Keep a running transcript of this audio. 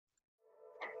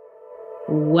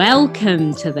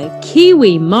Welcome to the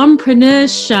Kiwi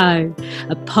Mompreneurs Show,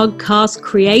 a podcast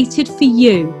created for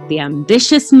you, the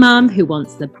ambitious mum who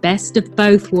wants the best of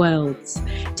both worlds,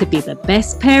 to be the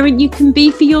best parent you can be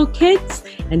for your kids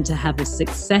and to have a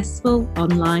successful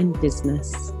online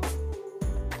business.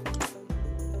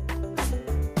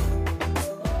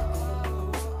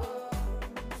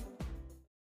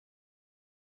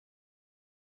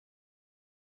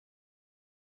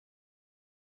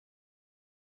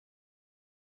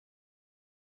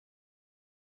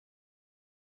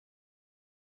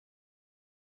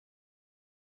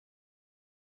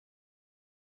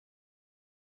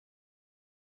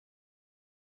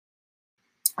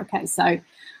 Okay, so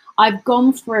I've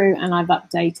gone through and I've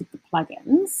updated the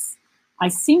plugins. I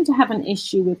seem to have an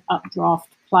issue with Updraft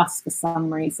Plus for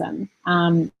some reason.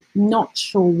 Not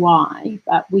sure why,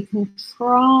 but we can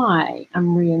try and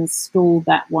reinstall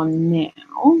that one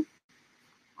now.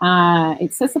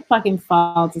 It says the plugin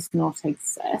file does not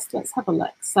exist. Let's have a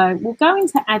look. So we'll go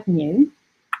into Add New.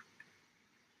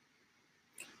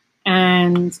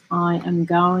 And I am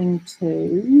going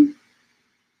to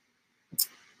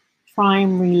try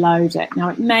and reload it. Now,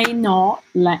 it may not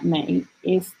let me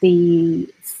if the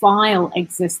file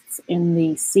exists in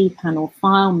the cPanel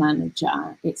file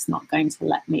manager. It's not going to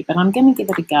let me, but I'm going to give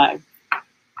it a go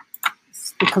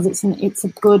because it's a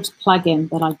good plugin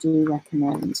that I do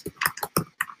recommend.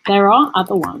 There are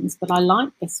other ones, but I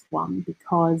like this one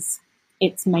because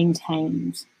it's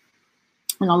maintained,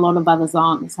 and a lot of others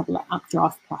aren't. Let's have a look.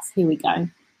 Updraft Plus. Here we go.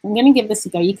 I'm going to give this a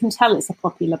go. You can tell it's a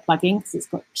popular plugin because it's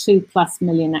got 2+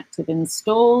 million active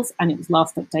installs and it was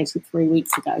last updated 3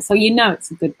 weeks ago. So you know it's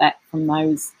a good bet from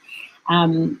those,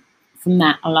 from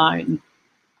that alone.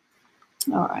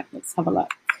 All right, let's have a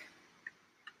look.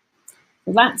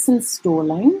 So that's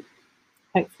installing.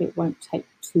 Hopefully it won't take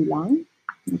too long.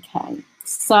 Okay,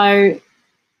 so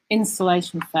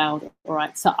installation failed. All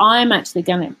right, so I'm actually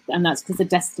going to, and that's because the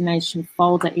destination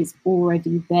folder is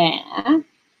already there.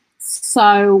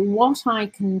 So what I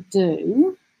can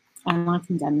do, and I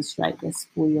can demonstrate this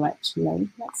for you actually.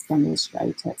 Let's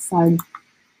demonstrate it. So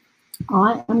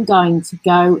I am going to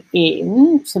go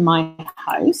in to my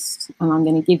host and I'm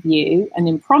going to give you an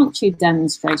impromptu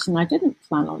demonstration I didn't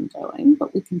plan on doing,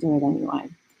 but we can do it anyway.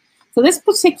 So this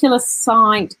particular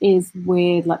site is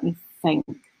with, let me think,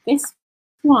 this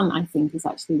one I think is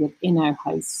actually with Inno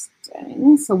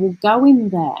Hosting. So we'll go in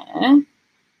there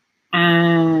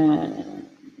and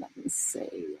let's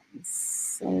see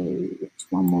which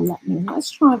one will let me.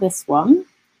 Let's try this one.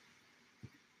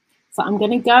 So I'm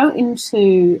going to go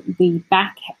into the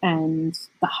back end,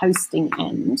 the hosting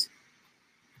end,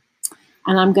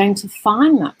 and I'm going to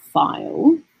find that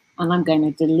file and I'm going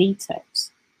to delete it.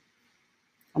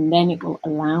 And then it will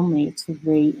allow me to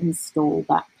reinstall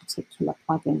that particular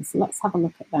plugin. So let's have a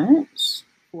look at that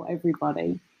for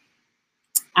everybody.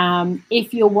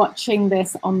 If you're watching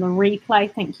this on the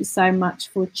replay, thank you so much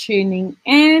for tuning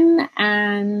in.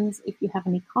 And if you have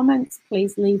any comments,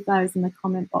 please leave those in the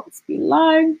comment box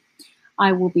below.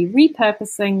 I will be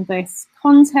repurposing this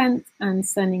content and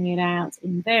sending it out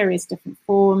in various different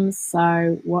forms,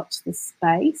 so watch this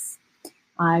space.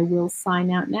 I will sign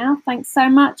out now. Thanks so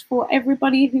much for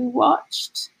everybody who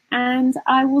watched, and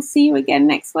I will see you again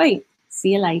next week.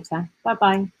 See you later.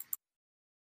 Bye-bye.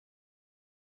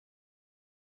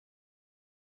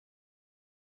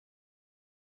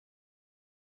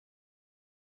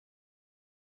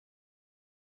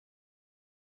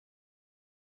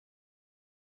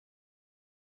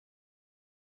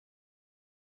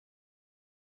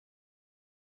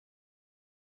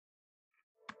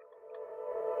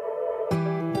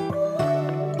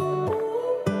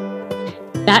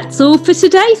 That's all for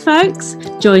today, folks.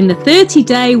 Join the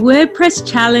 30-day WordPress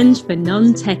challenge for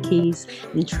non-techies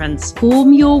and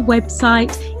transform your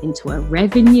website into a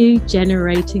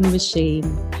revenue-generating machine.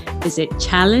 Visit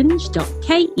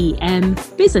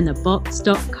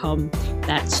challenge.kembizinnerbox.com.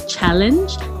 That's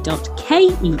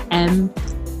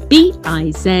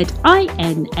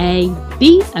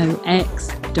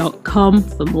challenge.kembizinnerbox.com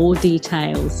for more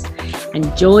details.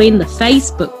 And join the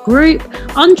Facebook group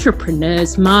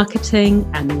Entrepreneurs Marketing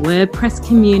and WordPress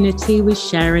Community with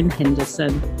Sharon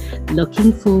Henderson.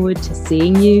 Looking forward to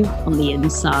seeing you on the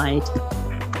inside.